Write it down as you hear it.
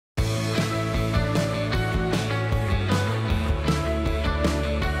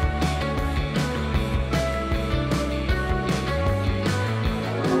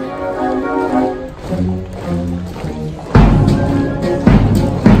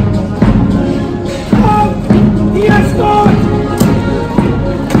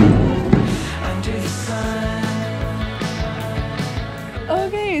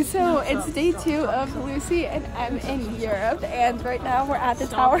Lucy and I'm in Europe, and right now we're at the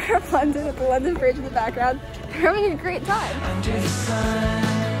Tower of London with the London Bridge in the background. We're having a great time. Under the sun.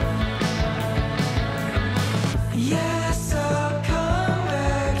 Yes, I'll come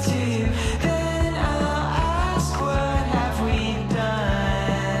back to you. Then I'll ask, what have we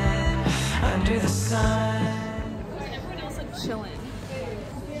done under the sun? Everyone else like chilling.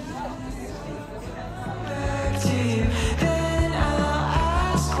 Back to you. Then I'll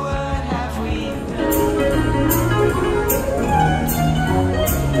ask, what have we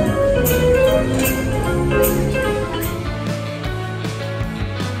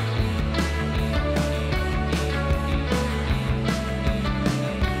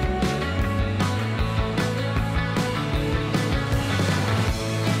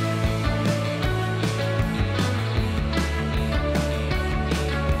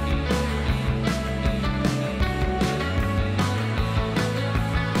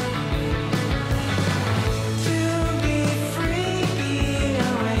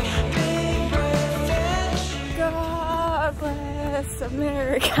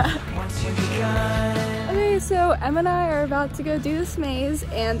America. Okay, so Em and I are about to go do this maze,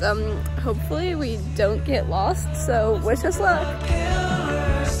 and hopefully we don't get lost, so wish us luck.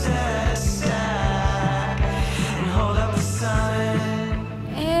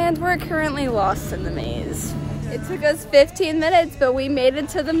 And we're currently lost in the maze. It took us 15 minutes, but we made it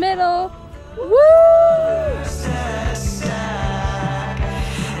to the middle. Woo!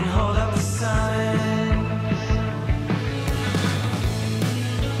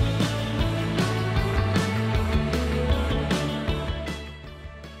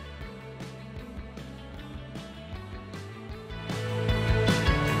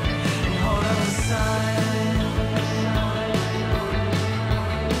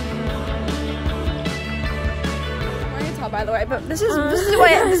 By the way, but this is what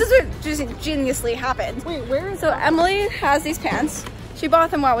just geniusly happened. Wait, where is so Emily has these pants. She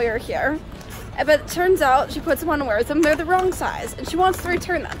bought them while we were here, but it turns out she puts them on and wears them. They're the wrong size, and she wants to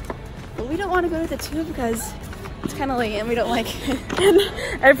return them. But we don't want to go to the tube because it's kind of late and we don't like it. And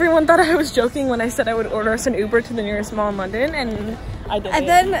everyone thought I was joking when I said I would order us an Uber to the nearest mall in London, and I did. And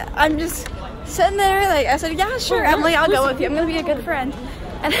then I'm just sitting there, like I said, yeah, sure, Emily, I'll go with you. I'm gonna be a good friend.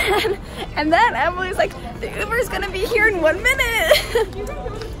 And then Emily's like, the Uber's gonna be here in 1 minute.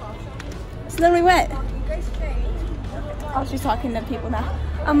 So then we went. Oh, she's talking to people now.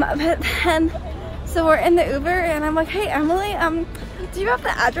 But then, so we're in the Uber, and I'm like, hey, Emily, do you have the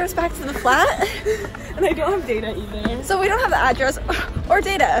address back to the flat? And I don't have data either. So we don't have the address or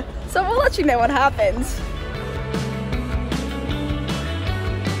data. So we'll let you know what happens.